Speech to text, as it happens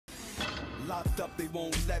locked up, they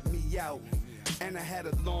won't let me out. And I had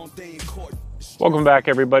a long day in court. Welcome back,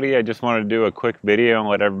 everybody. I just wanted to do a quick video and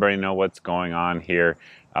let everybody know what's going on here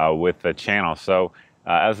with the channel. So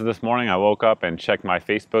as of this morning, I woke up and checked my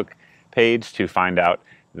Facebook page to find out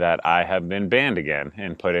that I have been banned again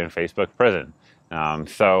and put in Facebook prison.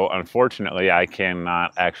 So unfortunately, I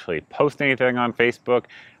cannot actually post anything on Facebook.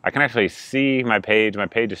 I can actually see my page. My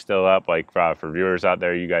page is still up. Like for viewers out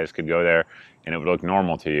there, you guys could go there and it would look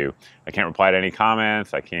normal to you. I can't reply to any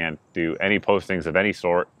comments. I can't do any postings of any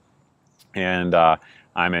sort. And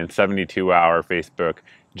I'm in 72-hour Facebook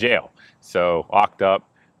jail. So locked up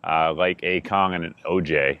like a Kong and an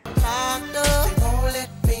OJ.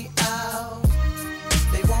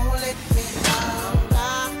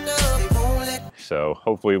 So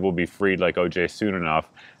hopefully we'll be freed like OJ soon enough.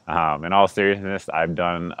 In all seriousness, I've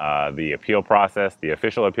done the appeal process, the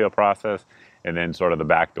official appeal process, and then sort of the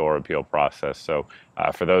backdoor appeal process. So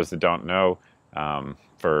for those that don't know,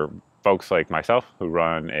 for folks like myself who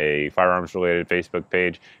run a firearms-related Facebook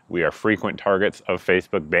page, we are frequent targets of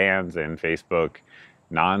Facebook bans and Facebook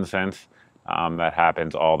nonsense that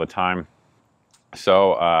happens all the time.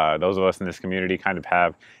 So those of us in this community kind of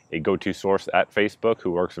have a go-to source at Facebook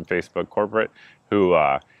who works in Facebook corporate, who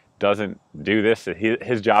doesn't do this.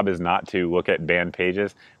 His job is not to look at banned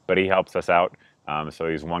pages, but he helps us out. So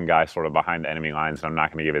he's one guy sort of behind the enemy lines, and I'm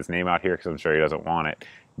not going to give his name out here because I'm sure he doesn't want it.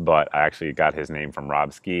 But I actually got his name from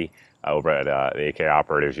Rob Ski over at the AK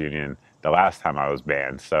Operatives Union the last time I was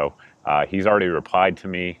banned. So he's already replied to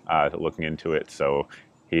me looking into it. So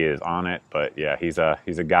he is on it. But yeah, he's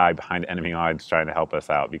a guy behind enemy lines trying to help us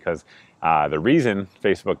out, because the reason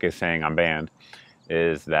Facebook is saying I'm banned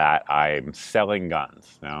is that I'm selling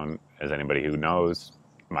guns. Now, as anybody who knows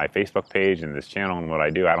my Facebook page and this channel and what I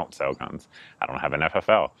do, I don't sell guns. I don't have an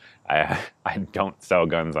FFL. I don't sell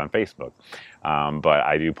guns on Facebook. But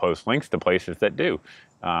I do post links to places that do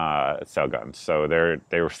sell guns. So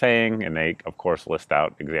they were saying, and they of course list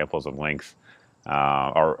out examples of links,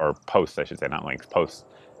 or posts, I should say, not links, posts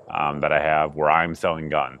that I have where I'm selling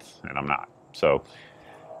guns, and I'm not. So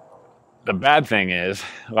the bad thing is,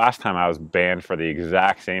 last time I was banned for the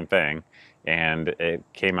exact same thing, and it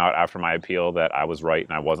came out after my appeal that I was right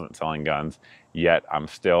and I wasn't selling guns, yet I'm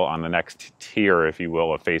still on the next tier, if you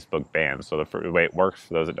will, of Facebook bans. So the way it works,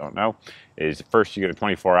 for those that don't know, is first you get a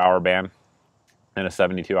 24-hour ban, then a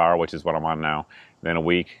 72-hour, which is what I'm on now, then a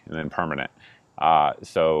week, and then permanent.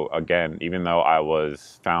 So again, even though I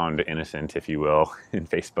was found innocent, if you will, in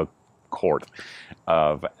Facebook court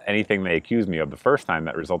of anything they accused me of the first time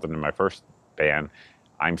that resulted in my first ban,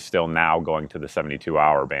 I'm still now going to the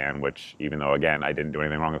 72-hour ban, which, even though, again, I didn't do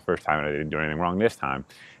anything wrong the first time and I didn't do anything wrong this time.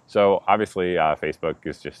 So obviously Facebook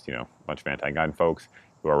is just, a bunch of anti-gun folks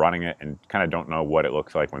who are running it and kind of don't know what it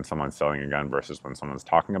looks like when someone's selling a gun versus when someone's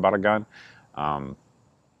talking about a gun.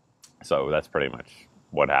 So that's pretty much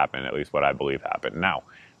what happened, at least what I believe happened. Now,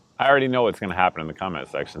 I already know what's going to happen in the comment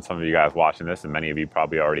section. Some of you guys watching this, and many of you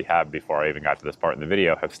probably already have before I even got to this part in the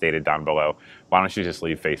video, have stated down below, why don't you just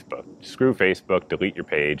leave Facebook? Screw Facebook, delete your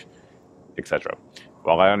page, etc.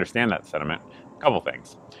 Well, I understand that sentiment. A couple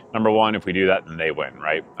things. Number one, if we do that, then they win,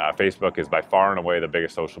 right? Facebook is by far and away the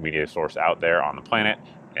biggest social media source out there on the planet,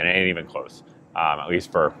 and it ain't even close, at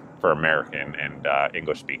least for American and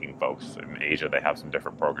English-speaking folks. In Asia, they have some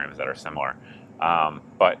different programs that are similar.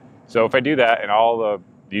 So if I do that and all the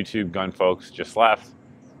YouTube gun folks just left,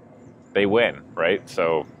 they win, right?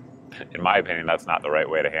 So in my opinion, that's not the right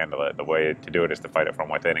way to handle it. The way to do it is to fight it from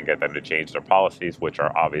within and get them to change their policies, which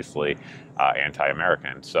are obviously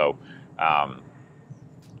anti-American. So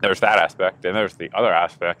there's that aspect. And there's the other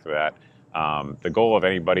aspect that the goal of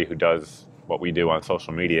anybody who does what we do on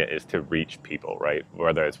social media is to reach people, right?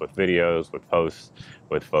 Whether it's with videos, with posts,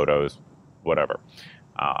 with photos, whatever.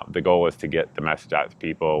 The goal is to get the message out to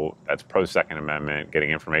people. That's pro-Second Amendment,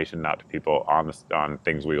 getting information out to people on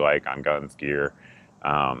things we like, on guns, gear,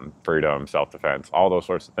 freedom, self-defense, all those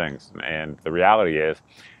sorts of things. And the reality is,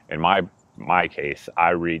 in my case, I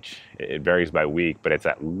reach, it varies by week, but it's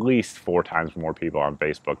at least 4 times more people on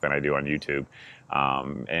Facebook than I do on YouTube.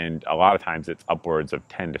 And a lot of times it's upwards of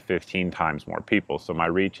 10 to 15 times more people. So my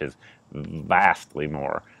reach is vastly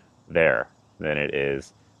more there than it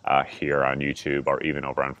is here on YouTube or even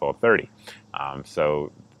over on Full 30.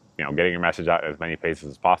 So, getting your message out in as many places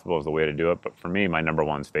as possible is the way to do it. But for me, my number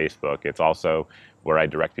one is Facebook. It's also where I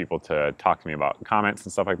direct people to talk to me about comments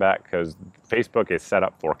and stuff like that, because Facebook is set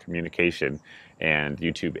up for communication and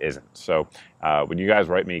YouTube isn't. So when you guys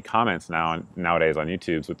write me comments nowadays on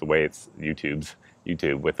YouTube with the way it's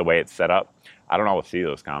YouTube with the way it's set up, I don't always see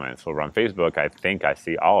those comments. Over on Facebook, I think I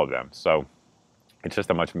see all of them. So it's just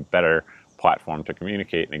a much better platform to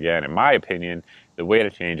communicate. And again, in my opinion, the way to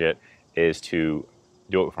change it is to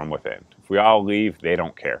do it from within. If we all leave, they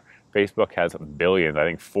don't care. Facebook has billions, I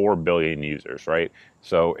think 4 billion users, right?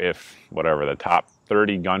 So if whatever the top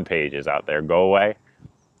 30 gun pages out there go away,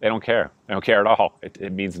 they don't care. They don't care at all.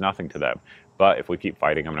 It means nothing to them. But if we keep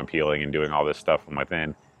fighting them and appealing and doing all this stuff from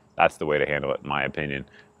within, that's the way to handle it, in my opinion.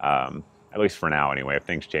 At least for now, anyway. If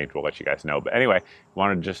things change, we'll let you guys know. But anyway,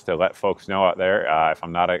 wanted just to let folks know out there, if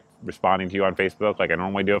I'm not responding to you on Facebook like I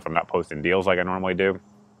normally do, if I'm not posting deals like I normally do,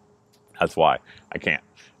 that's why. I can't.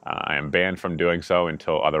 I am banned from doing so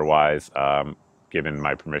until otherwise given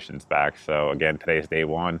my permissions back. So again, today's day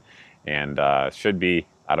one, and should be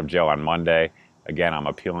out of jail on Monday. Again, I'm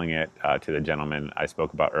appealing it to the gentleman I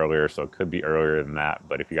spoke about earlier, so it could be earlier than that.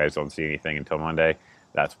 But if you guys don't see anything until Monday,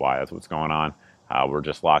 that's why. That's what's going on. We're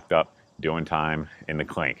just locked up, doing time in the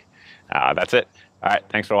clink. That's it. All right.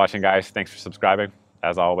 Thanks for watching, guys. Thanks for subscribing,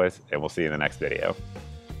 as always, and we'll see you in the next video.